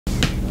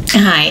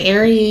Hi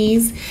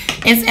Aries,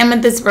 it's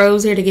Amethyst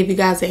Rose here to give you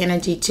guys an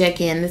energy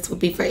check-in. This will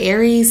be for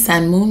Aries,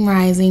 Sun, Moon,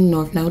 Rising,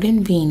 North Node,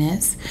 and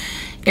Venus.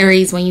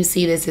 Aries, when you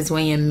see this is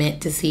when you're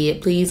meant to see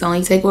it. Please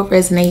only take what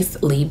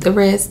resonates, leave the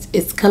rest.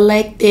 It's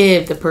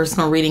collective. The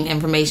personal reading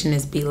information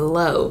is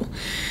below.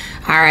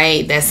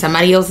 Alright, that's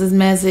somebody else's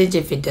message.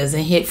 If it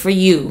doesn't hit for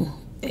you,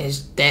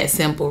 it's that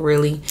simple,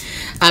 really.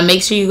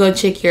 Make sure you go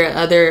check your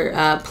other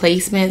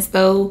placements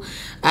though.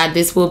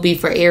 This will be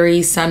for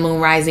Aries, Sun, Moon,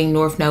 Rising,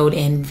 North Node,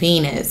 and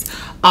Venus.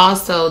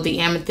 Also, the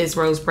Amethyst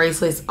Rose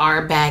bracelets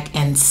are back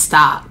in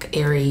stock,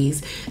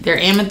 Aries. They're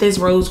Amethyst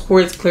Rose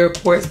Quartz, Clear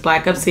Quartz,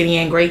 Black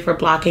Obsidian, great for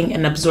blocking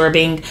and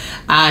absorbing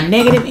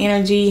negative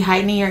energy,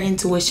 heightening your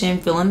intuition,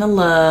 feeling the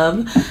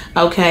love,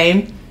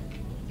 okay?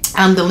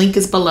 The link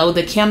is below.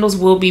 The candles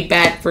will be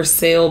back for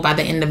sale by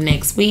the end of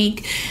next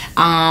week.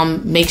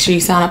 Make sure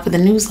you sign up for the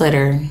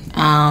newsletter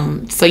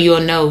so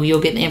you'll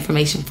get the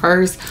information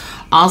first.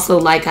 Also,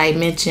 like I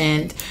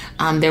mentioned,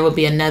 there will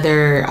be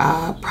another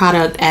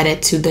product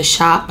added to the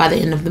shop by the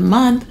end of the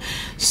month.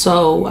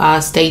 So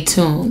stay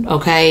tuned,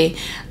 okay?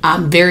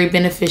 Very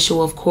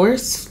beneficial, of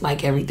course,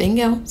 like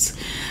everything else.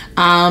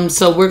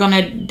 So we're going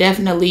to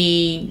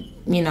definitely,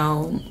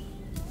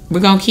 we're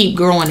going to keep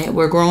growing it.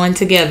 We're growing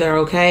together,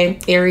 okay,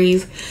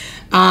 Aries?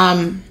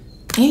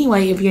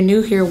 Anyway, if you're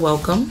new here,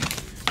 welcome.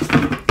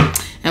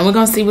 And we're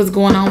going to see what's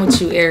going on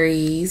with you,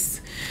 Aries.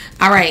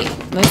 All right,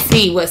 let's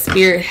see what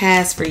Spirit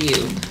has for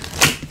you.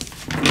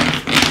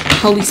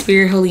 Holy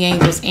Spirit, Holy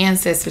Angels,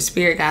 Ancestors,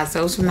 Spirit Guides,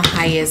 those from the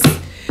highest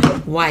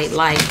white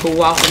light who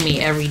walk with me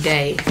every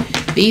day.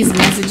 These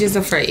messages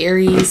are for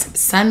Aries,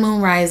 Sun,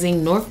 Moon,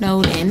 Rising, North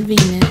Node, and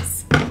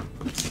Venus.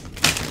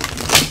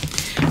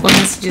 What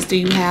messages do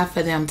you have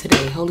for them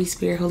today? Holy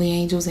Spirit, Holy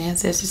Angels,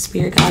 Ancestors,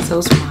 Spirit Guides,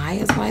 those from the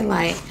highest white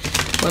light.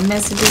 What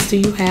messages do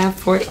you have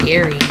for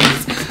Aries?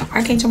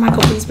 Archangel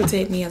Michael, please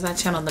protect me as I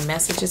channel the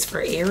messages for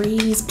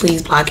Aries.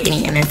 Please block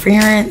any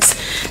interference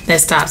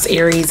that stops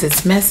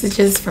Aries'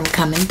 messages from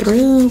coming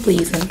through.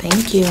 Please and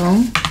thank you.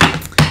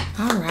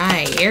 All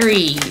right,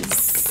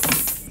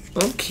 Aries.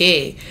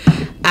 Okay.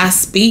 I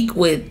speak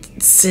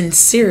with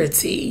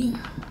sincerity.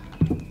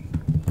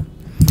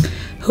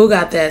 Who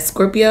got that?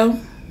 Scorpio?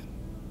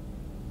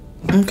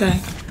 Okay.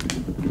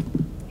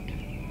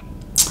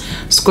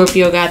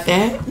 Scorpio got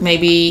that.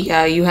 Maybe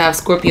you have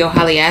Scorpio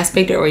highly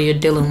aspected or you're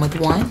dealing with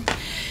one.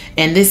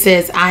 And this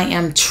says, I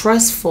am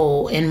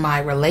trustful in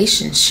my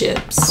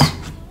relationships.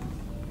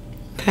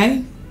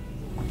 Okay.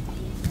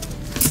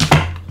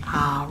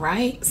 All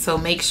right. So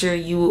make sure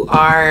you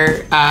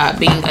are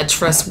being a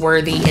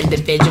trustworthy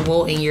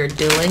individual in your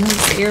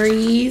dealings,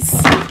 Aries.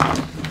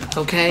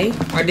 Okay.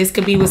 Or this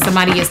could be what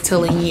somebody is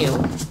telling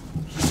you.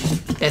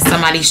 That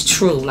somebody's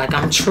true. Like,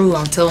 I'm true.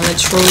 I'm telling the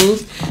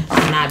truth.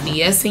 I'm not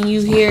BSing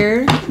you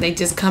here. They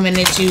just coming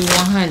at you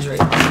 100.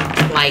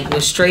 Like,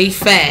 with straight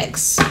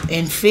facts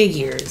and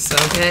figures.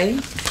 Okay?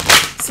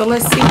 So,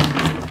 let's see.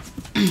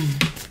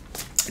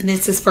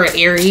 This is for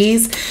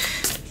Aries.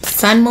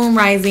 Sun, Moon,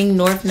 Rising,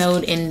 North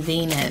Node, and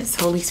Venus.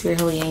 Holy Spirit,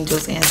 Holy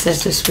Angels,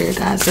 Ancestors, Spirit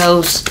Guides.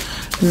 Those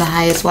from the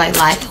highest white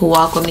light who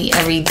walk with me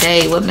every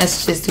day. What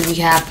messages do we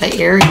have for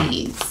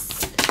Aries?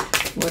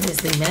 What is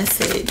the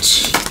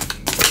message?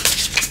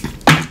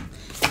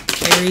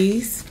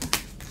 Aries.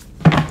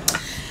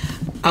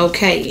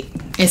 Okay,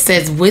 it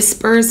says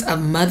whispers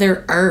of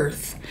Mother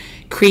Earth,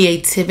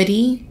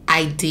 creativity,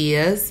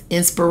 ideas,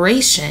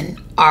 inspiration,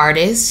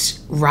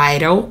 artist,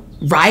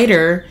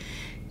 writer,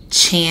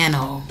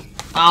 channel.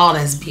 Oh,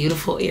 that's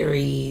beautiful,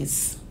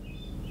 Aries.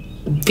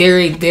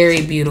 Very,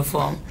 very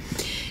beautiful.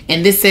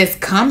 And this says,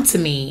 come to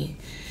me,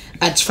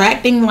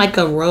 attracting like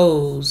a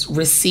rose,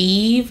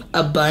 receive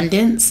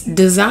abundance,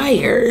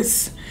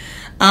 desires.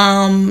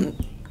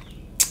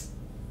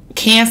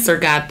 Cancer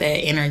got that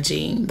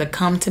energy. The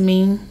come to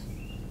me,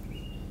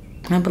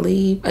 I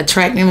believe.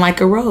 Attracting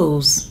like a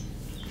rose.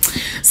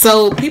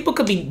 So people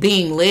could be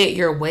being led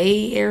your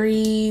way,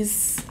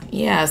 Aries.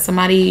 Yeah,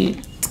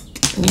 somebody,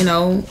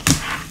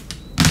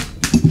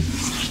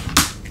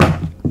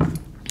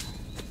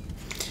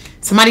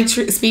 somebody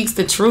speaks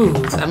the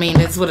truth. I mean,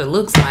 that's what it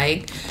looks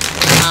like.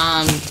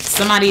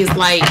 Somebody is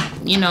like,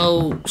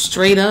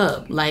 straight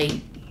up.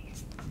 Like,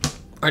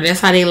 or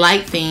that's how they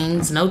like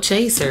things. No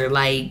chaser.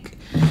 Like,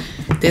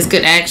 this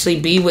could actually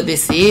be what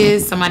this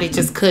is. Somebody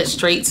just cut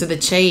straight to the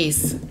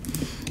chase.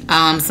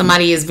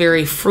 Somebody is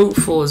very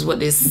fruitful is what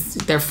this.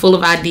 They're full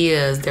of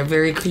ideas. They're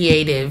very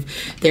creative.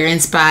 They're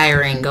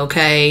inspiring,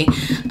 okay?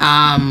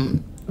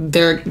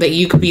 That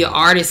you could be an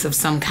artist of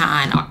some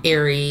kind,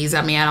 Aries.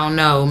 I mean, I don't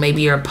know.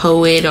 Maybe you're a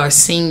poet or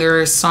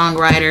singer,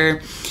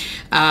 songwriter.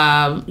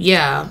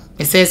 Yeah,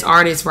 it says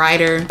artist,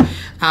 writer.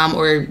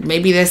 Or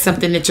maybe that's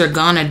something that you're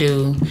gonna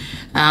do.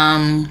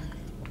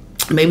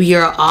 Maybe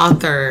you're an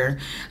author.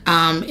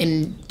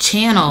 In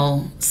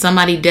channel,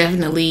 somebody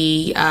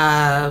definitely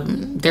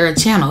they're a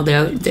channel.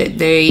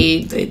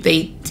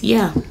 They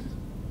yeah.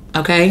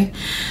 Okay.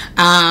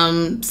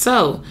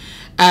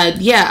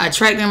 Yeah,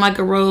 attracting like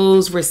a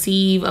rose,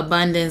 receive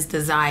abundance,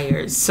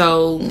 desires.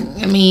 So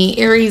I mean,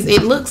 Aries,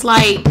 it looks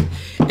like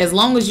as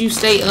long as you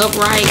stay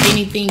upright,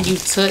 anything you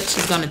touch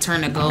is going to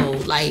turn to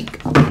gold.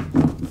 Like,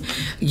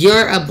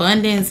 your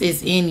abundance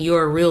is in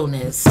your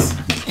realness.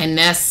 And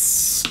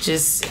that's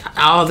just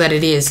all that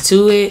it is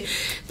to it.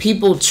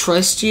 People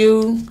trust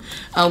you.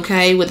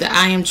 Okay, with the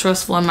I am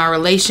trustful in my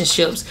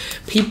relationships,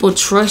 people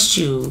trust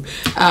you.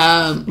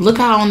 Look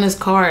how on this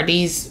card,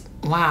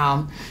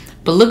 wow.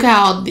 But look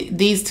how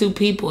these two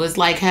people is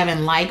like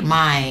having like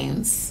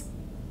minds.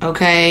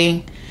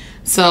 Okay,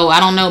 so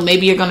I don't know,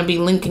 maybe you're gonna be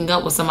linking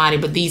up with somebody,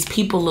 but these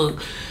people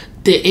look,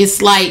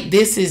 it's like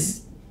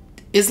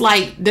it's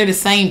like they're the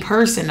same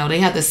person though.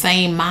 They have the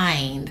same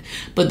mind,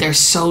 but they're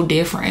so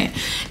different.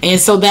 And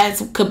so that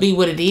could be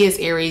what it is,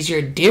 Aries.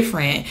 You're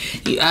different.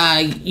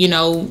 You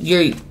know,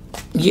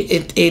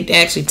 it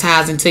actually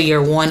ties into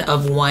your 1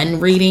 of 1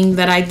 reading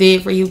that I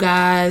did for you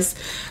guys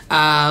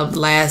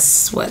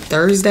last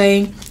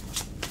Thursday.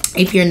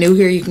 If you're new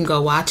here, you can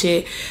go watch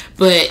it.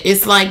 But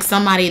it's like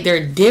somebody,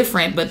 they're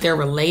different, but they're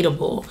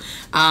relatable.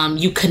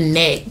 You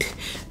connect.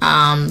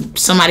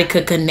 Somebody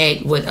could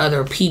connect with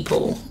other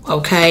people,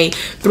 okay,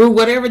 through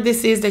whatever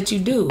this is that you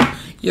do,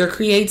 your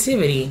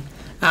creativity.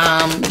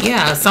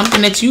 Yeah,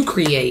 something that you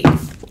create.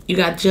 You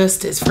got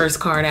Justice, first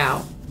card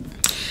out.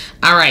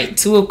 All right,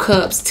 2 of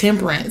Cups,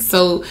 Temperance.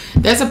 So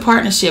there's a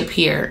partnership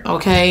here,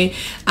 okay?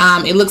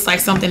 It looks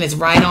like something is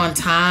right on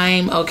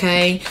time,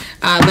 okay?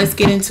 Let's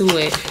get into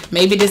it.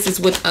 Maybe this is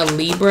with a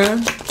Libra,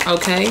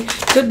 okay?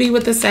 Could be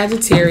with a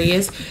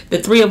Sagittarius.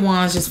 The 3 of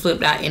Wands just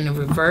flipped out in the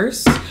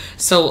reverse.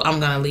 So I'm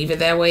going to leave it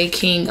that way.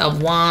 King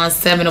of Wands,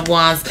 7 of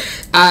Wands.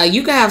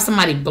 You could have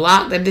somebody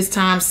blocked at this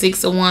time,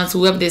 6 of Wands,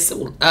 whoever this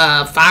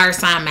fire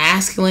sign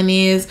masculine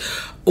is.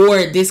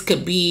 Or this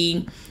could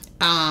be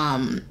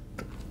a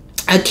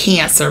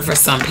Cancer for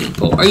some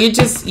people, or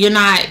you're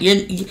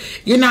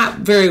not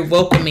very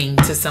welcoming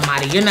to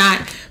somebody. You're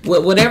not,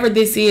 whatever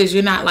this is,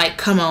 you're not like,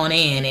 come on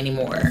in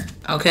anymore.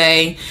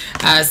 Okay.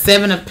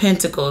 7 of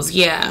Pentacles.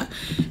 Yeah.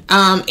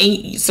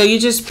 And so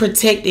you're just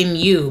protecting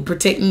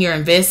your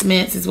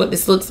investments is what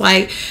this looks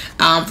like.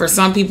 For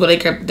some people,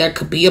 there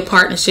could be a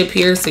partnership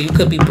here, so you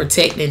could be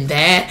protecting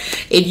that.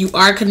 If you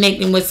are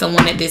connecting with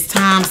someone at this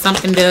time,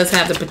 something does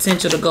have the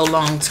potential to go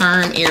long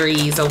term,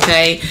 Aries,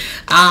 okay?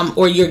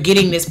 Or you're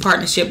getting this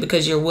partnership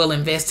because you're well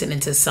invested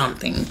into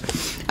something,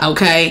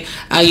 okay?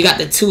 You got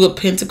the 2 of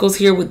Pentacles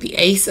here with the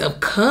Ace of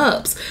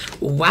Cups.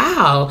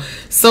 Wow.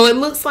 So it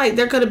looks like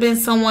there could have been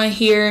someone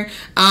here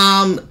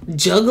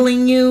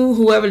juggling you,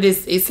 whoever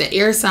this, it's an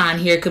air sign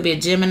here, could be a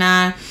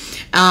Gemini,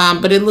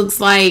 but it looks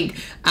like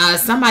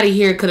somebody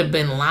here could have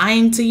been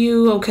lying to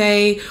you,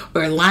 okay,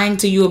 or lying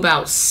to you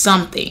about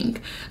something,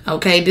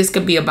 okay? This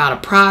could be about a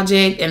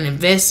project, an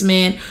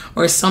investment,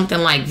 or something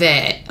like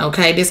that,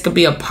 okay? This could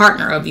be a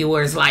partner of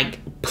yours, like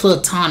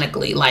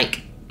platonically,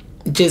 like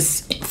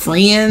just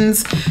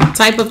friends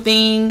type of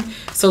thing.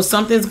 So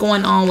something's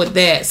going on with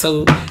that.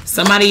 So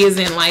somebody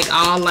isn't like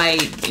all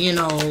like, you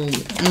know,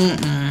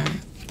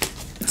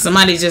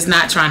 somebody's just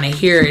not trying to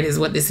hear it is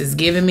what this is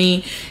giving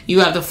me.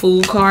 You have the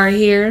Fool card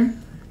here.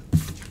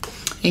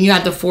 And you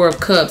have the 4 of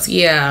Cups.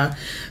 Yeah.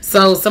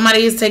 So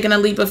somebody is taking a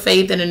leap of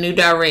faith in a new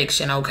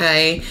direction,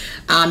 okay?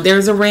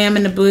 There's a ram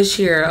in the bush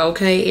here,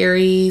 okay,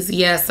 Aries?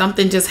 Yeah,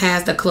 something just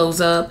has to close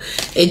up.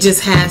 It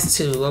just has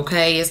to,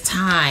 okay? It's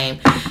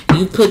time.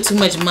 You put too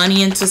much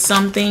money into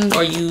something,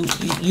 or you're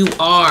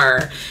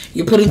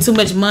putting too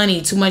much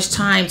money, too much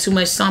time, too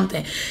much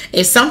something.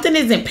 If something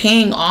isn't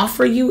paying off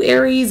for you,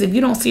 Aries, if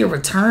you don't see a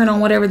return on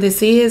whatever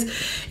this is,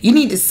 you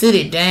need to sit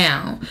it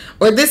down.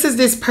 Or this is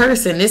this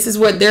person. This is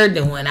what they're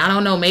doing. I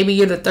don't know. Maybe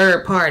you're the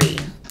third party.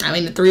 I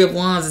mean, the 3 of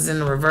Wands is in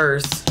the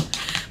reverse.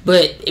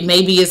 But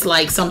maybe it's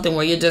like something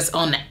where you're just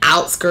on the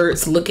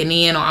outskirts looking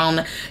in,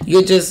 or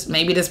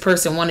maybe this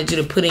person wanted you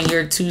to put in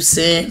your 2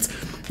 cents.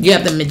 You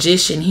have the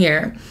Magician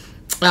here.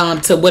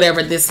 To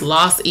whatever this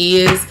loss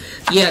is.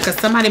 Yeah, because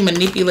somebody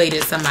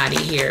manipulated somebody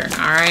here. All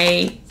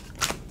right.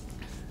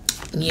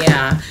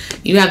 Yeah.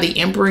 You have the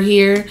Emperor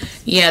here.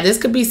 Yeah, this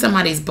could be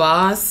somebody's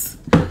boss.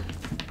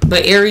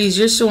 But Aries,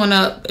 you're showing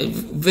up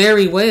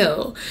very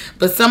well.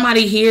 But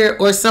somebody here,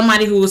 or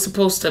somebody who was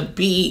supposed to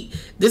be,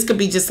 this could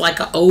be just like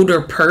an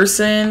older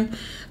person.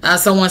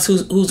 Someone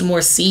who's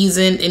more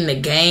seasoned in the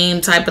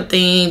game type of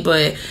thing.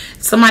 But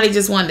somebody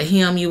just wanted to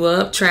hem you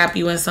up, trap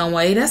you in some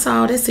way. That's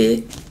all. That's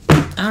it.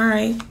 All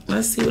right.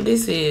 Let's see what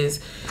this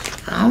is.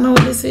 I don't know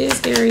what this is,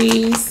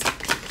 Aries.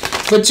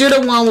 But you're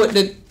the one with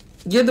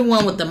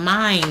the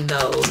mind,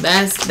 though.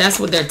 That's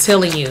what they're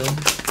telling you.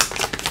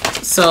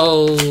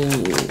 So,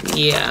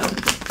 yeah.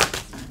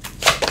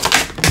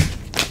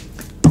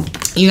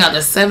 You got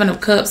the 7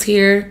 of Cups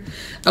here.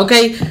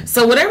 Okay,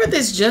 so whatever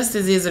this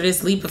justice is, or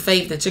this leap of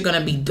faith that you're going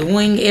to be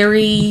doing,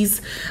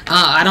 Aries,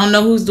 I don't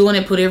know who's doing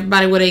it. Put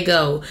everybody where they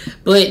go.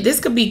 But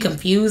this could be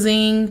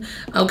confusing.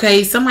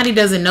 Okay, somebody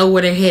doesn't know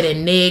where they're headed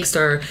next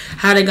or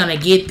how they're going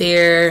to get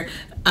there.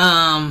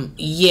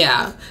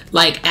 Yeah,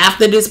 like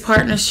after this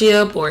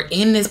partnership or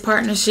in this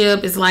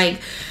partnership, it's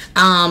like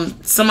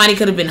somebody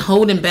could have been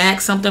holding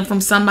back something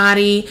from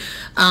somebody.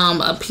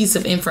 a piece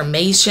of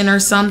information or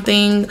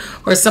something,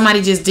 or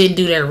somebody just didn't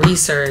do their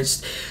research.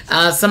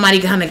 Somebody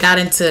kind of got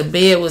into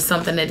bed with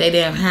something that they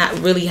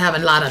didn't really have a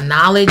lot of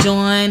knowledge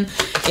on,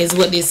 is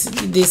what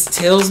this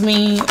tells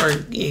me, or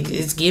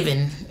it's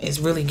given. It's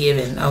really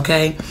given,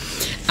 okay?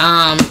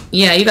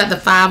 Yeah, you got the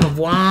 5 of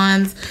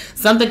Wands.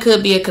 Something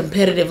could be a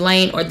competitive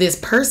lane, or this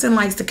person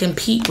likes to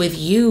compete with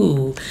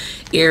you,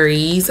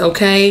 Aries,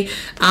 okay?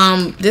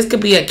 This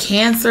could be a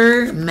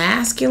Cancer,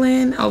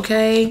 masculine,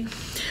 okay?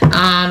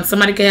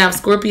 Somebody could have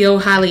Scorpio,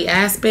 highly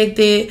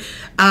aspected.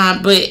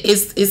 But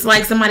it's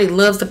like somebody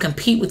loves to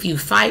compete with you,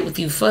 fight with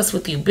you, fuss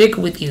with you,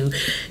 bicker with you.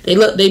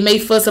 They may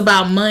fuss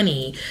about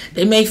money.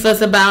 They may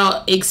fuss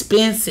about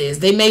expenses.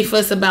 They may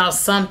fuss about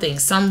something,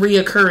 some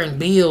reoccurring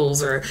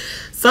bills or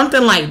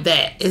something like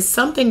that. It's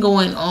something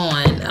going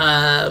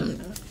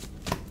on,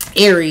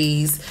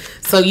 Aries.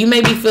 So you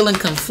may be feeling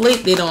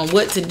conflicted on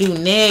what to do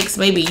next.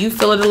 Maybe you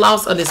feel at a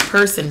loss, or this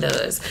person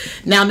does.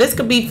 Now, this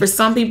could be, for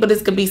some people,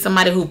 this could be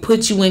somebody who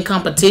puts you in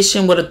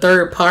competition with a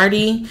third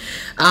party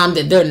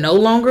that they're no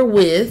longer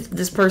with.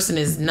 This person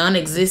is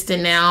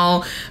non-existent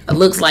now. It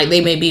looks like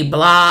they may be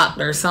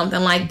blocked or something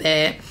like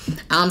that.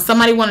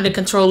 Somebody wanted to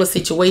control a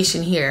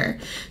situation here.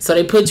 So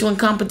they put you in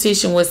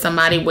competition with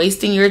somebody,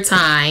 wasting your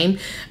time.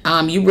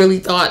 You really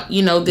thought,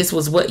 you know, this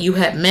was what you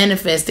had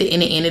manifested,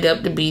 and it ended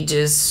up to be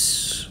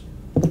just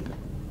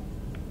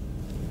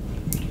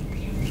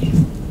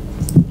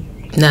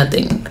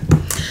nothing.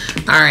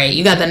 All right,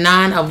 you got the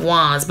 9 of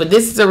Wands, but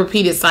this is a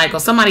repeated cycle.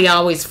 Somebody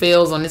always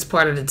fails on this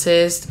part of the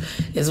test,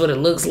 is what it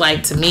looks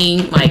like to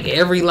me. Like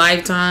every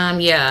lifetime,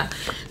 yeah.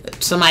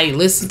 Somebody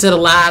listen to the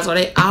lies, or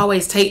they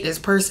always take this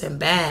person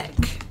back.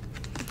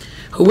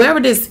 Whoever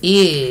this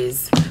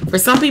is, for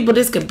some people,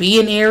 this could be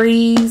an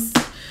Aries.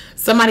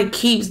 Somebody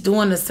keeps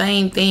doing the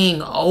same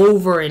thing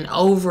over and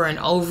over and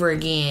over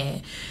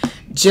again.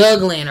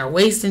 Juggling or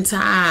wasting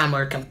time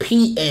or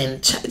competing,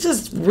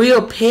 just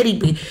real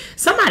petty.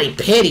 Somebody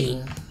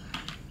petty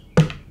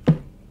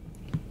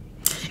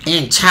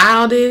and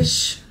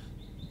childish.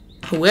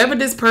 Whoever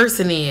this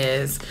person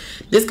is,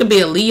 this could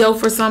be a Leo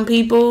for some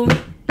people.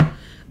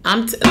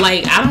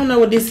 Like, I don't know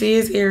what this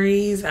is,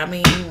 Aries. I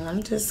mean,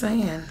 I'm just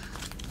saying.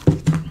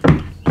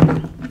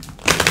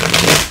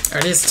 Or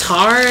this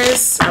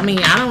Taurus. I mean,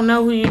 I don't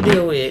know who you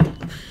deal with.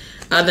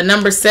 The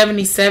number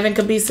 77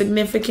 could be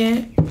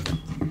significant.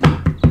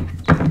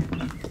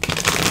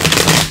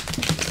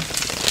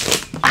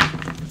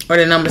 Or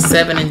the number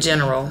 7 in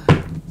general.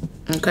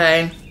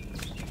 Okay.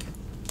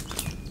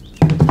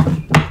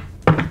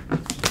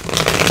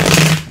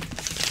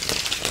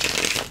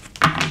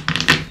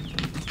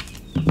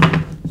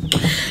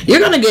 You're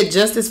going to get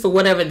justice for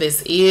whatever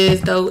this is,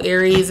 though,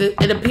 Aries.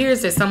 It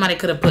appears that somebody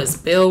could have put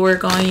spell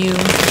work on you.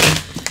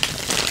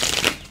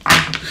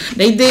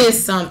 They did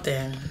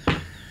something.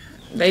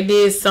 They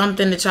did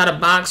something to try to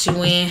box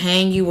you in,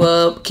 hang you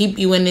up, keep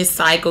you in this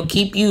cycle,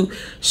 keep you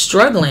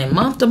struggling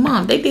month to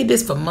month. They did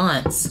this for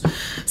months.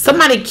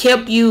 Somebody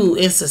kept you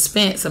in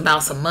suspense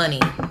about some money.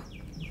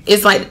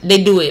 It's like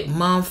they do it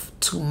month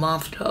to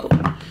month, though.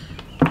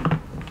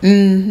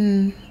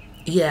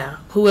 Yeah.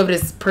 Whoever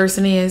this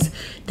person is,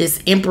 this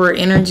Emperor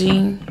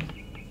energy.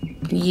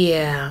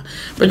 Yeah.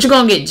 But you're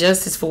going to get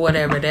justice for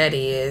whatever that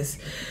is.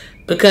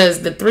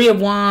 Because the 3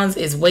 of Wands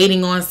is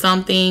waiting on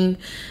something.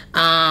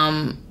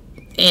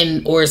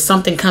 Or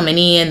something coming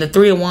in. The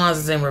 3 of Wands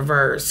is in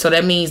reverse, so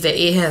that means that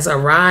it has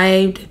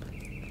arrived,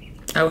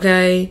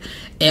 okay,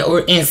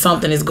 and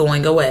something is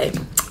going away.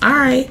 All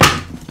right,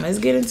 let's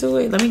get into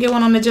it. Let me get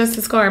one on the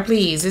Justice card,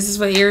 please. This is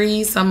for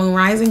Aries, Sun, Moon,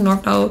 Rising,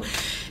 North Node,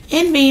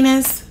 and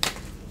Venus.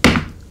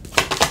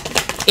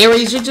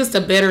 Aries, you're just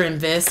a better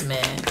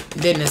investment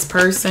than this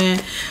person.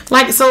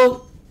 Like,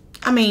 so,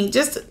 I mean,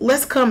 just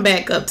let's come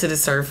back up to the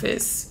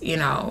surface, you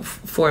know,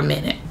 for a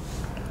minute.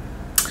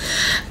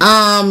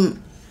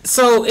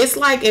 So it's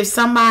like if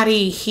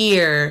somebody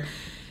here,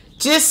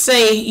 just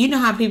say, you know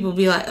how people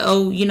be like,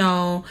 oh, you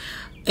know,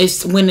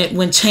 it's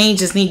when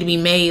changes need to be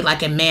made,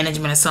 like in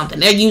management or something,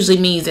 that usually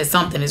means that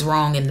something is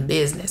wrong in the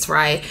business,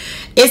 right?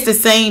 It's the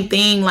same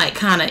thing, like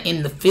kind of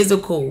in the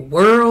physical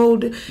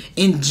world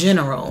in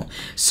general.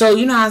 So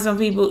you know how some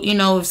people, you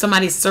know, if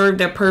somebody served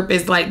their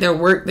purpose, like their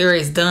work there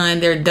is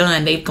done, they're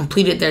done, they've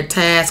completed their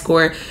task,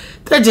 or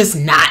they're just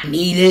not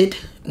needed,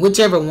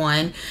 whichever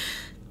one.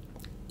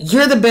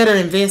 You're the better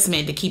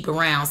investment to keep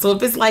around. So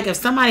if it's like if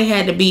somebody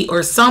had to be,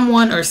 or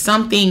someone or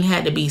something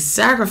had to be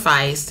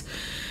sacrificed,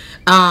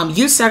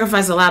 you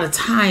sacrifice a lot of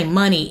time,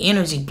 money,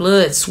 energy,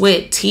 blood,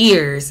 sweat,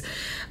 tears,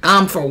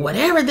 for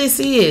whatever this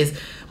is.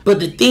 But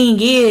the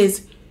thing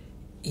is,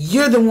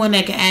 you're the one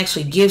that can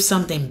actually give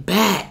something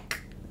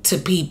back to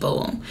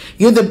people.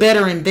 You're the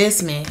better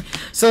investment.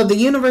 So the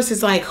universe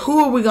is like,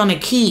 who are we going to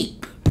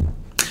keep?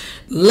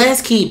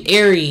 Let's keep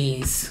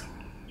Aries.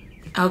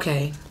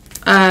 Okay.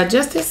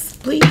 Justice,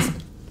 please,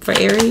 for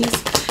Aries.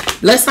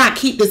 Let's not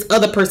keep this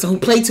other person who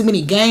played too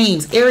many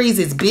games. Aries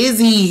is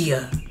busy.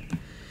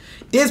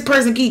 This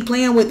person keep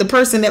playing with the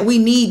person that we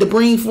need to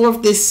bring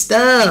forth this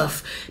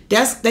stuff.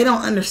 They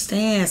don't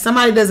understand.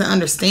 Somebody doesn't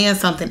understand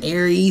something,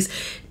 Aries.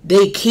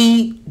 They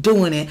keep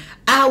doing it.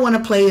 I want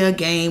to play a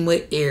game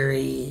with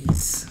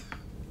Aries.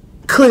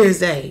 Clear as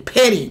day.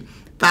 Petty.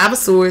 5 of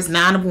Swords,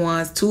 9 of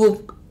Wands,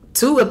 2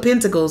 of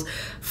Pentacles,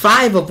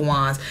 5 of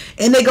Wands.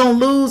 And they're going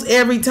to lose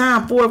every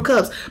time. 4 of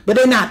Cups. But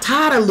they're not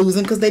tired of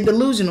losing because they're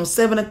delusional.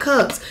 7 of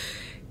Cups.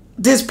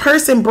 This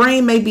person's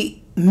brain may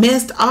be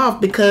messed off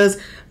because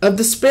of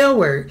the spell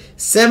word.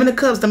 7 of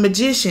Cups, the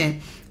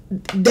Magician.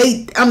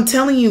 I'm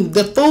telling you,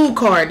 the Fool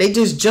card, they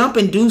just jump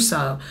and do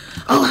so.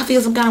 Oh, I feel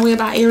some kind of way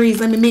about Aries.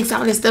 Let me mix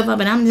all this stuff up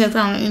and I'm just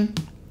going,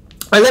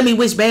 or let me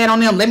wish bad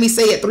on them. Let me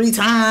say it 3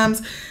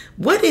 times.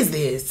 What is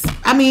this?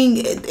 I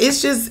mean,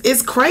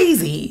 it's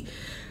crazy.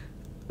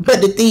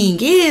 But the thing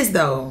is,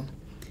 though,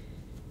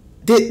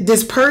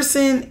 this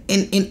person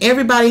and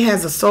everybody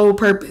has a sole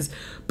purpose,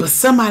 but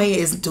somebody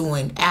is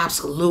doing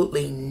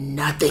absolutely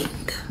nothing.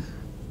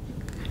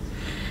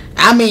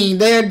 I mean,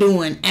 they're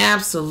doing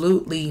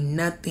absolutely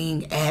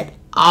nothing at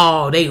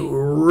all. They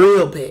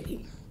real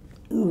petty.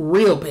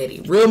 Real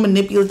petty. Real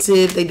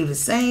manipulative. They do the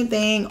same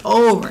thing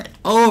over and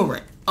over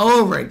and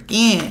over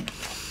again.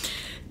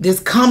 This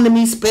come to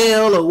me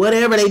spell or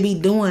whatever they be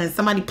doing.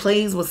 Somebody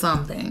plays with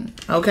something.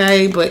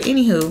 Okay? But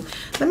anywho,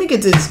 let me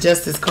get to this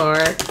Justice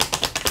card.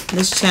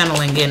 This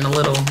channeling getting a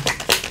little...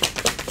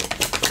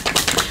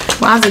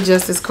 Why is the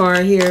Justice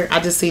card here? I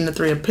just seen the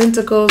 3 of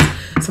Pentacles.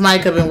 Somebody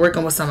could have been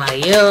working with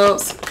somebody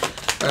else.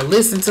 Or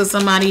listen to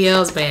somebody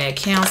else. Bad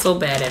counsel,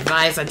 bad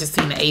advice. I just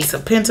seen the Ace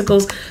of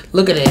Pentacles.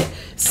 Look at it.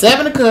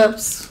 7 of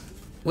Cups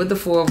with the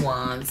 4 of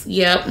Wands.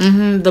 Yep.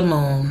 The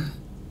Moon.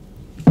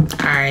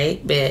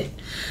 Alright, bet.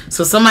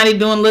 So somebody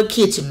doing a little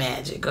kitchen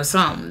magic or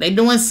something. They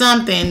doing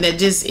something that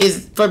just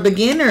is for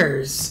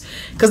beginners.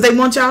 Because they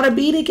want y'all to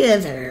be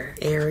together.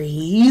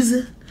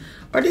 Aries.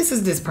 Or this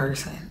is this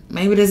person.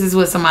 Maybe this is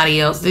with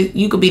somebody else.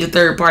 You could be the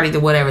third party to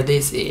whatever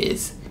this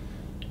is.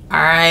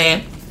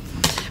 Alright.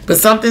 But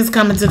something's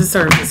coming to the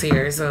surface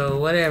here. So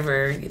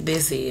whatever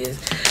this is.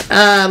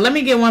 Let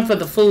me get one for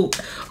the Fool.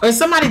 Or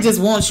somebody just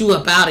wants you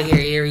up out of here,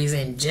 Aries,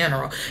 in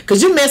general.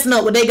 Because you're messing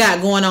up what they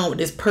got going on with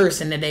this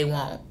person that they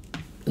want.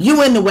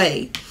 You in the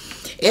way.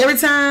 Every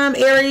time,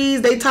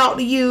 Aries, they talk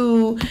to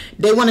you,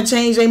 they want to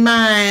change their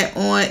mind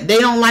on, they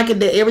don't like it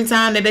that every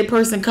time that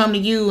person come to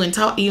you and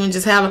talk to you and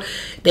just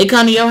they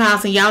come to your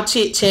house and y'all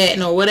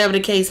chit-chatting or whatever the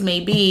case may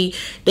be,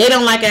 they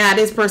don't like it how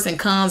this person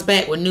comes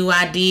back with new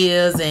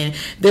ideas and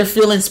they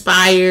feel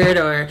inspired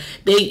or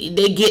they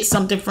get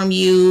something from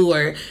you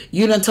or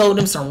you done told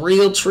them some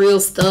real trill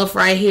stuff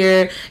right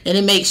here and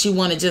it makes you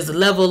want to just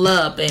level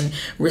up and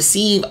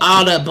receive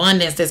all the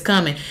abundance that's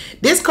coming.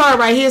 This card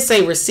right here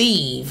say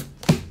receive.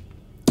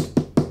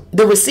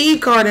 The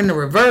receive card in the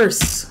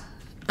reverse,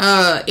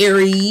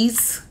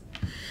 Aries.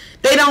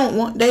 They don't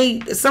want,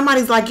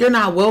 somebody's like, you're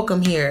not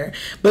welcome here.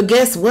 But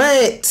guess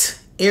what,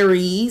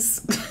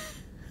 Aries?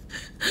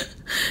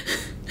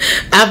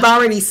 I've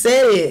already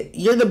said it.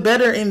 You're the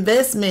better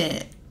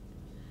investment.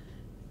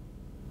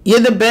 You're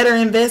the better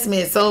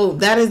investment. So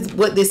that is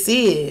what this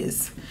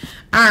is.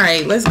 All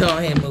right, let's go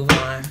ahead and move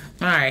on.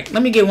 All right,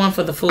 let me get one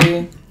for the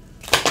Fool.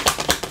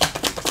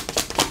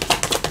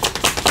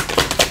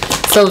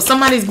 So if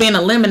somebody's being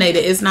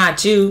eliminated, it's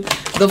not you,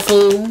 the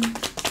Fool.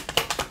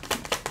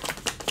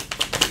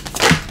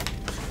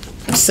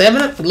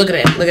 7, look at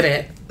that, look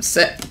at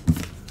that.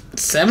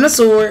 7 of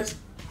Swords,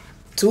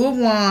 2 of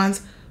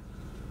Wands,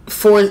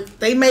 4,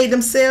 they made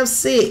themselves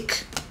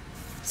sick.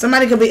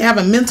 Somebody could have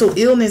a mental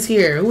illness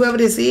here. Whoever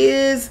this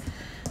is,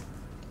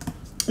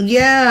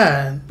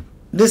 yeah,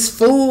 this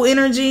Fool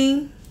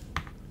energy.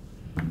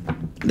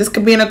 This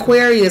could be an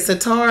Aquarius, a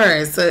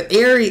Taurus, a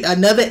Aries,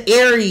 another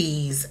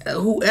Aries.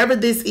 Whoever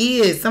this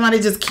is, somebody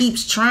just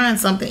keeps trying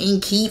something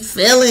and keep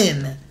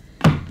failing.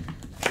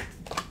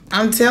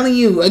 I'm telling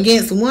you,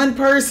 against one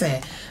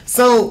person.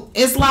 So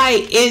it's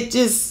like it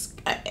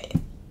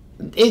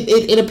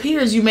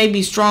appears you may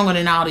be stronger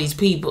than all these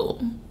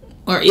people,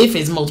 or if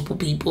it's multiple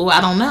people,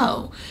 I don't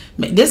know.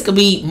 This could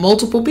be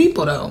multiple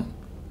people though.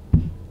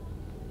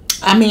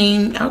 I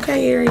mean,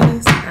 okay,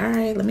 Aries. All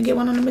right, let me get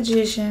one on the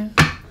Magician.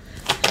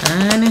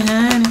 Honey.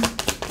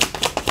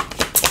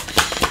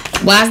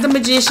 Why's the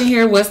Magician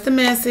here? What's the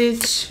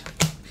message?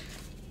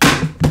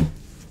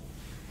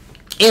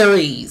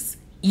 Aries,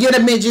 you're the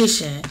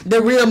Magician,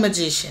 the real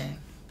Magician,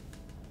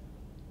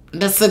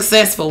 the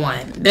successful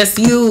one. That's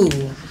you.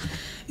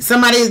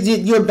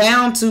 You're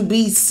bound to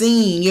be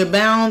seen. You're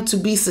bound to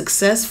be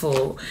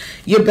successful.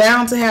 You're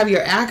bound to have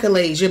your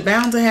accolades. You're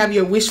bound to have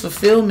your wish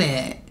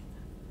fulfillment.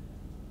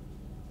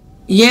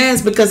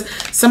 Yes, because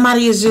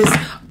somebody is just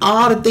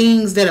all the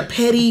things that a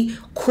petty,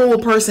 cruel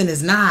person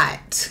is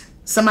not.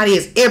 Somebody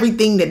is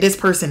everything that this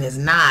person is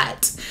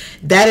not.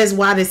 That is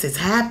why this is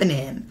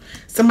happening.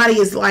 Somebody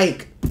is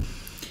like,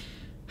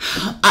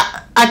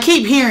 I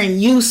keep hearing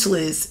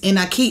useless and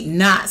I keep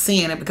not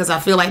saying it because I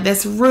feel like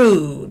that's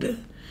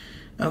rude.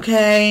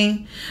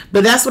 Okay?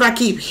 But that's what I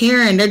keep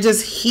hearing. They're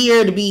just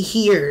here to be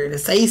here, to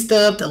say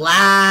stuff, to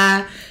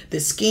lie,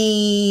 to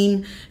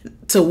scheme,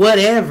 to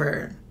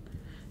whatever.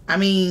 I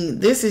mean,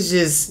 this is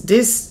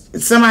just,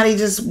 somebody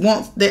just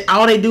wants, that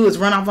all they do is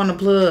run off on the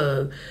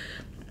plug.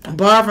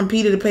 Borrow from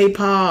Peter to pay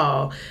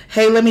Paul.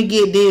 Hey, let me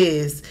get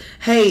this.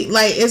 Hey,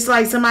 like, it's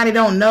like somebody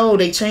don't know.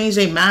 They change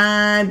their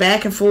mind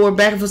back and forth,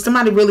 back and forth.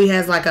 Somebody really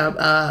has like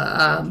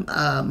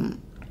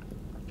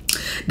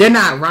they're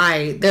not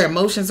right. Their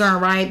emotions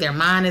aren't right. Their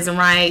mind isn't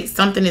right.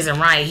 Something isn't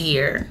right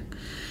here.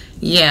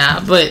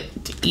 Yeah, but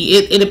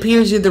it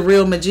appears you're the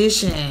real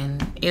magician,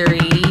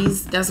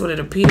 Aries. That's what it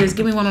appears.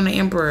 Give me one on the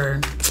Emperor.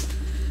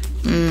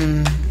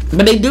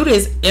 But they do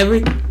this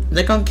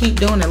they're gonna keep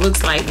doing it.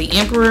 Looks like the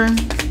Emperor.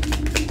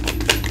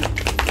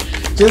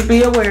 Just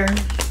be aware.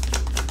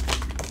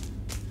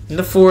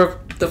 The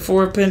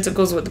four of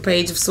Pentacles with the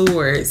Page of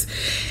Swords.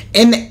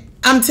 And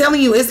I'm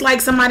telling you, it's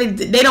like somebody,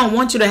 they don't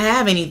want you to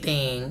have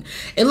anything.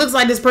 It looks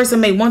like this person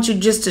may want you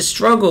just to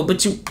struggle,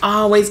 but you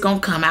always gonna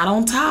come out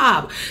on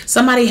top.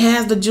 Somebody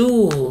has the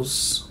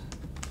jewels.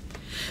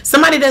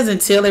 Somebody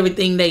doesn't tell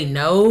everything they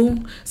know.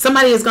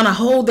 Somebody is going to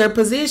hold their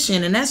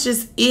position. And that's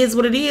just is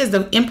what it is.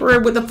 The Emperor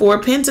with the Four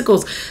of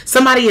Pentacles.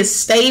 Somebody is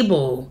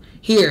stable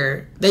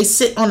here. They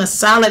sit on a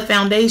solid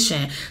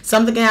foundation.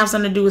 Something can have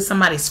something to do with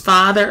somebody's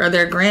father or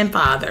their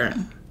grandfather.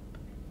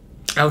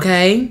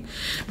 Okay?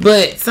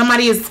 But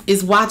somebody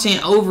is watching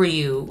over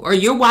you. Or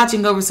you're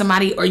watching over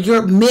somebody. Or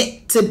you're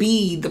meant to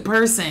be the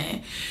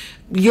person.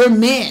 You're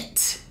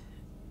meant.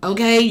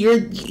 Okay?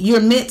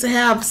 You're meant to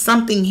have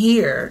something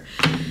here.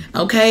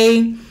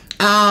 Okay,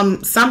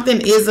 something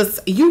is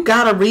you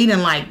got a reading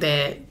like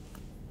that,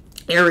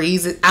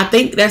 Aries. I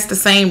think that's the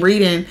same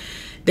reading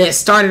that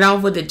started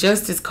off with the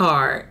Justice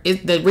card.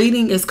 The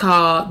reading is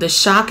called The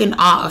Shock and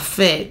Awe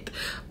Effect.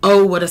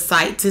 Oh, what a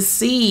sight to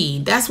see.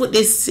 That's what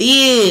this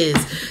is.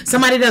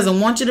 Somebody doesn't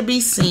want you to be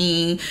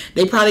seen.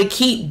 They probably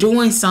keep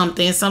doing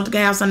something. Something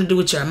can have something to do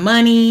with your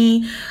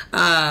money,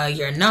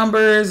 your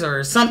numbers,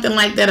 or something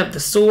like that of the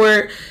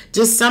sort.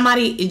 Just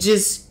somebody,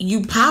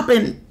 you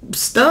popping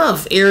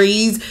stuff,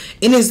 Aries.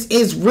 And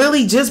it's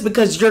really just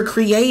because you're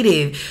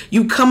creative.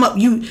 You come up,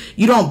 you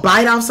don't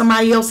bite off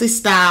somebody else's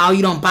style.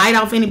 You don't bite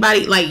off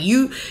anybody. Like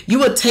you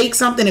would take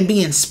something and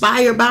be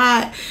inspired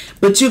by it,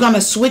 but you're going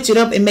to switch it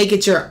up and make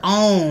it your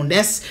own.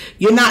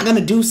 You're not going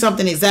to do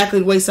something exactly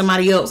the way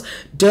somebody else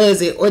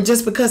does it, or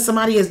just because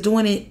somebody is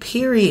doing it,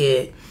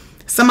 period.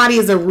 Somebody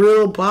is a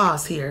real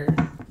boss here.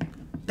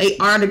 They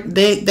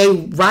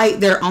write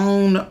their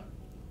own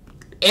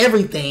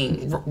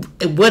everything,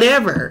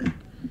 whatever.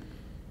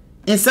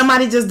 And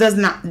somebody just does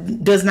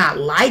not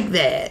like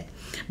that.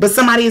 But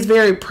somebody is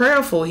very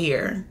prayerful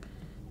here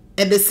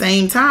at the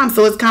same time.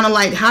 So it's kind of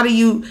like, how do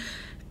you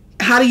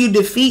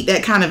defeat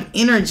that kind of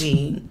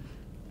energy?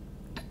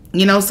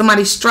 You know,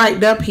 somebody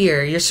striped up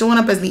here. You're showing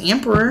up as the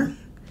Emperor.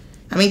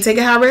 I mean, take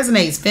it how it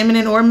resonates,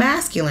 feminine or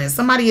masculine.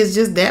 Somebody is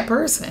just that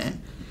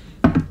person.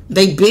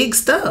 They big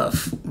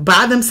stuff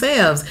by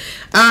themselves.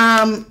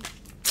 Let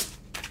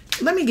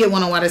me get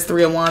one on why this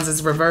Three of Wands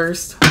is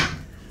reversed.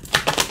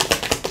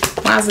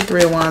 Why is the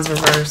Three of Wands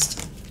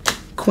reversed?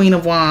 Queen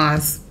of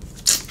Wands.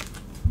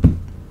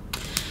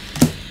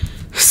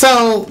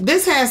 So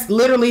this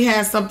literally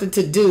has something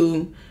to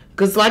do,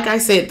 because like I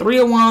said, Three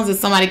of Wands is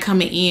somebody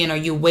coming in or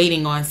you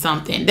waiting on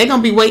something. They're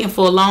going to be waiting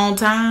for a long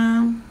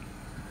time.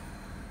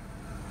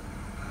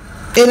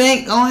 It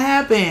ain't going to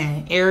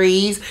happen,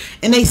 Aries.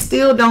 And they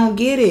still don't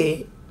get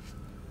it.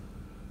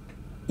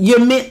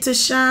 You're meant to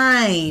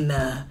shine.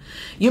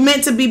 You're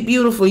meant to be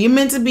beautiful. You're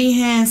meant to be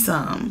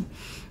handsome.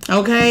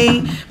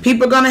 Okay?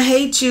 People are going to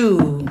hate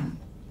you.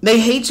 They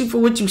hate you for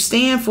what you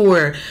stand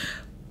for.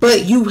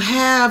 But you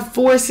have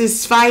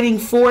forces fighting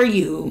for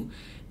you.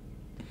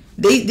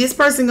 This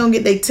person going to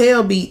get their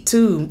tail beat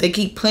too. They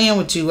keep playing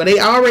with you. Or they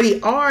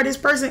already are. This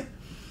person.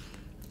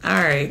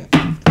 Alright.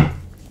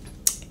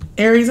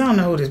 Aries, I don't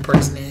know who this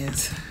person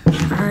is.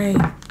 Alright.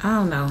 I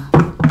don't know.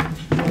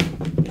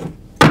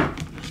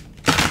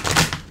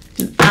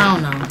 I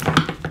don't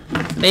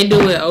know. They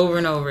do it over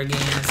and over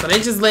again. So they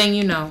just letting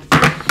you know.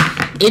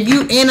 If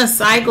you in a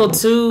cycle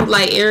too,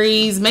 like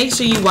Aries, make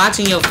sure you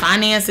watching your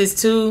finances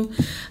too.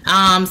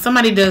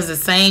 Somebody does the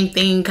same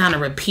thing kind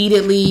of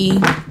repeatedly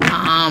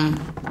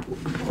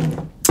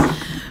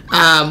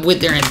with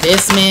their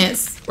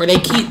investments, or they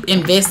keep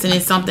investing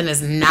in something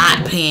that's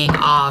not paying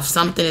off.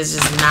 Something is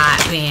just not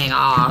paying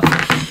off.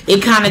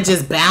 It kind of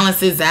just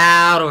balances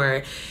out,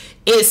 or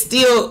it's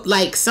still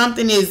like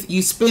something is,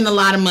 you spend a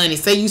lot of money.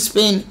 Say you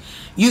spend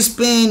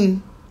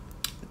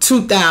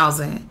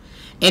 $2,000,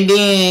 and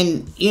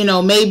then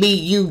maybe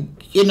you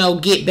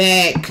get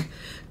back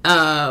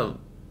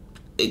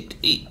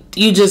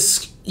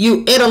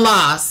you at a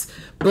loss,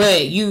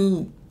 but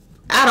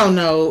I don't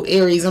know,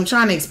 Aries, I'm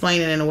trying to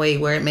explain it in a way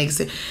where it makes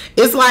it.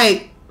 It's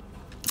like,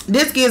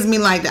 this gives me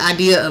like the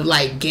idea of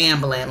like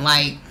gambling.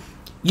 Like,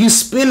 you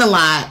spend a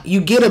lot,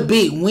 you get a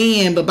big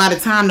win, but by the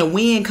time the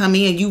win come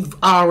in, you've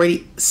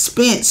already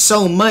spent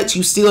so much,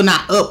 you still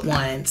not up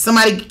one.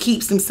 Somebody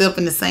keeps themselves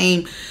in the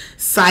same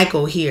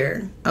cycle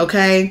here,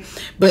 okay?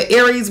 But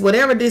Aries,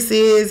 whatever this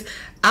is,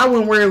 I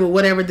wouldn't worry with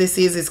whatever this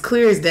is. It's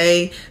clear as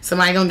day.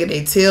 Somebody gonna get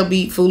their tail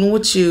beat fooling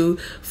with you.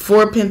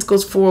 4 of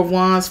Pentacles, 4 of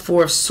Wands,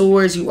 4 of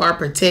Swords. You are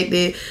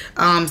protected.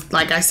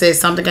 Like I said,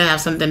 something can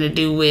have something to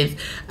do with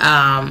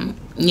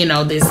you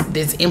know,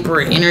 this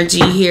Emperor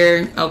energy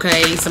here.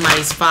 Okay,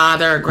 somebody's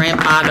father or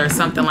grandfather or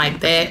something like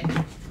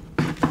that.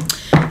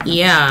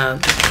 Yeah.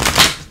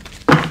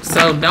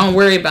 So don't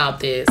worry about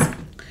this.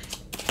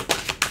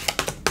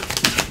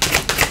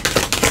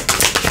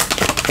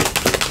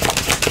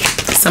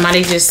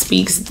 Somebody just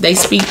speaks, they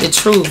speak the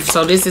truth.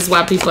 So this is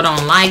why people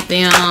don't like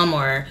them,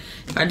 or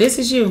this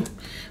is you.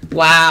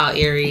 Wow,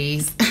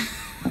 Aries.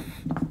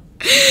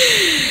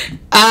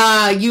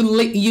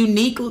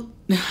 Uniquely,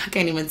 I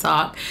can't even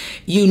talk.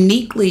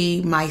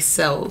 Uniquely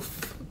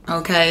myself.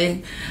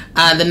 Okay.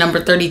 The number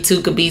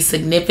 32 could be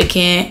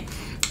significant.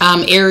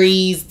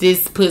 Aries,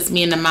 this puts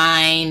me in the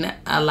mind,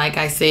 like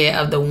I said,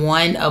 of the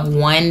 1 of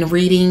 1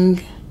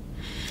 reading.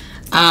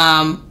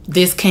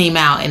 This came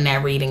out in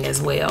that reading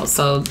as well.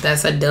 So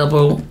that's a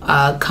double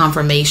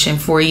confirmation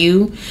for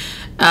you.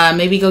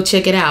 Maybe go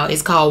check it out.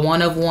 It's called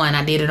 1 of 1.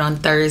 I did it on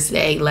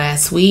Thursday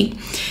last week.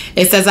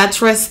 It says, I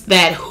trust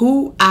that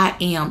who I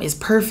am is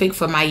perfect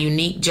for my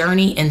unique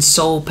journey and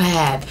soul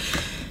path.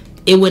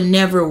 It would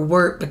never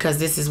work because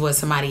this is what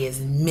somebody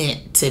is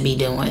meant to be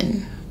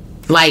doing.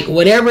 Like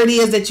whatever it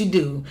is that you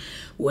do,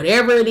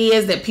 whatever it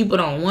is that people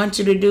don't want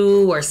you to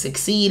do or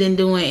succeed in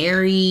doing,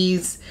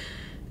 Aries,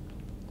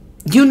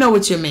 you know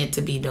what you're meant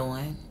to be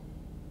doing.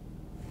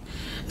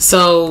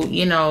 So,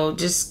 you know,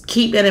 just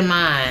keep that in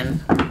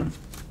mind.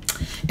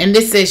 And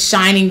this says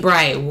shining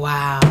bright.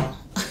 Wow.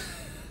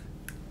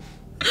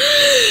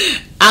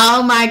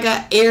 Oh my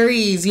God,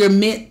 Aries, you're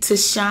meant to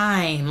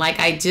shine. Like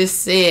I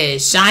just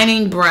said,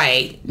 shining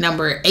bright.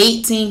 Number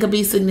 18 could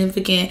be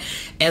significant,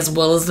 as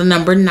well as the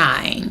number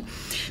 9.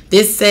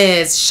 This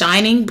says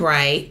shining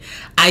bright.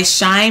 I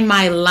shine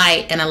my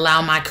light and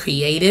allow my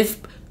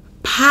creative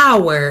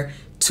power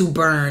to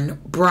burn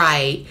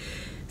bright.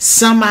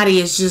 Somebody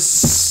is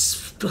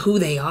just who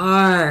they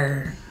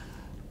are.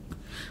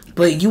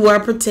 But you are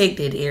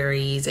protected,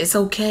 Aries. It's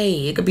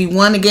okay. It could be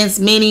one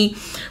against many,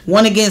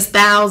 one against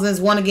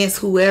thousands, one against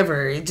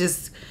whoever. It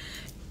just,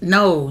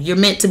 no, you're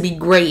meant to be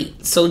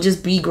great. So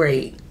just be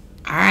great.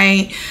 All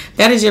right.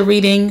 That is your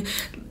reading.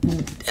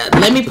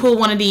 Let me pull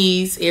one of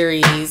these,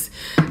 Aries.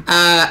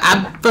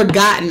 I've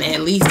forgotten at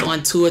least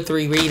on 2 or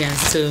 3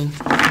 readings too.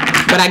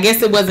 But I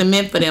guess it wasn't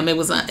meant for them. It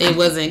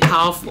wasn't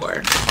called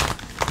for.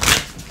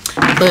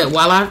 But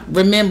while I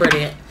remembered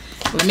it,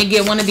 let me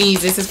get one of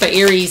these. This is for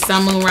Aries,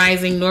 Sun, Moon,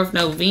 Rising, North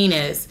Node,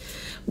 Venus.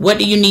 What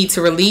do you need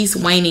to release?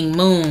 Waning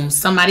moon.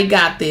 Somebody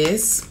got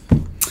this.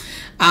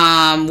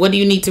 What do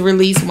you need to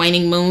release?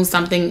 Waning moon.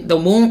 Something. The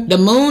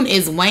moon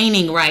is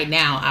waning right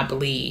now, I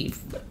believe.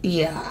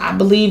 Yeah, I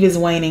believe it's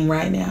waning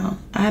right now.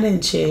 I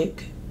didn't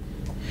check.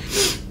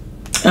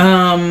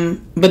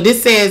 But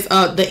this says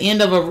the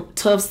end of a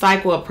tough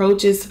cycle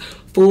approaches.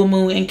 Full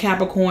moon in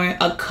Capricorn.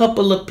 A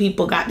couple of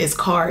people got this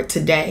card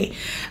today.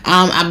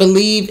 I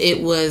believe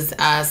it was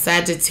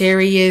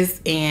Sagittarius,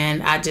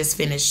 and I just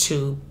finished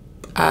 2.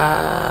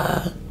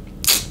 I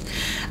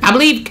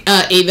believe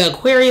either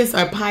Aquarius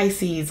or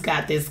Pisces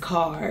got this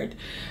card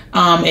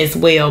as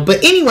well.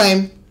 But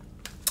anyway,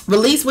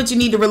 release what you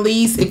need to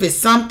release. If it's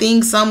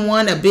something,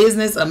 someone, a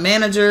business, a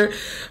manager,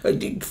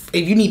 if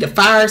you need to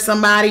fire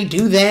somebody,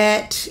 do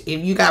that.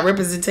 If you got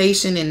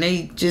representation and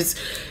they just,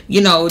 you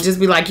know, just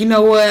be like, you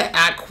know what,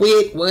 I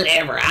quit,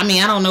 whatever. I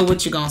mean, I don't know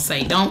what you're gonna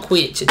say. Don't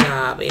quit your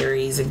job,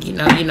 Aries. You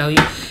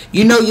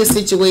know your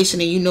situation,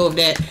 and you know if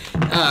that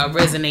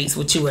resonates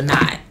with you or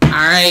not. All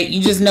right,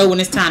 you just know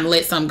when it's time to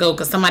let something go,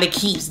 because somebody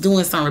keeps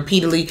doing something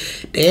repeatedly.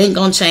 They ain't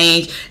gonna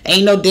change.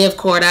 Ain't no death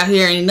card out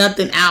here. Ain't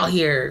nothing out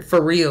here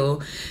for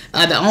real.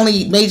 The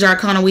only major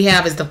arcana we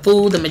have is the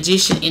Fool, the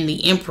Magician, and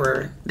the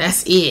Emperor.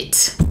 That's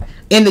it.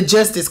 And the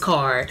Justice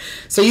card.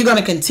 So you're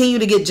gonna continue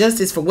to get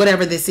justice for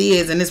whatever this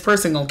is, and this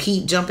person gonna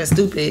keep jumping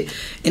stupid,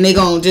 and they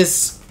gonna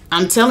just,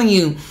 I'm telling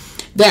you,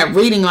 that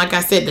reading, like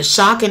I said, the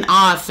shock and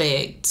awe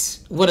effect.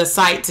 What a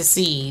sight to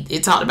see.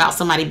 It talked about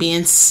somebody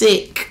being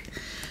sick.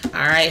 All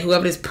right,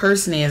 whoever this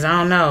person is, I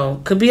don't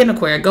know. Could be an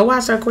Aquarius. Go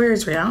watch the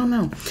Aquarius read. I don't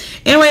know.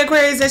 Anyway,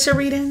 Aquarius, that's your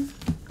reading.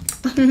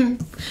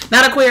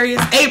 Not Aquarius.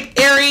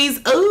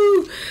 Aries.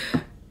 Ooh.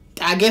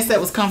 I guess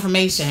that was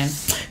confirmation.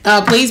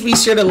 Please be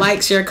sure to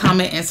like, share,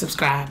 comment, and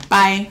subscribe.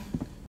 Bye.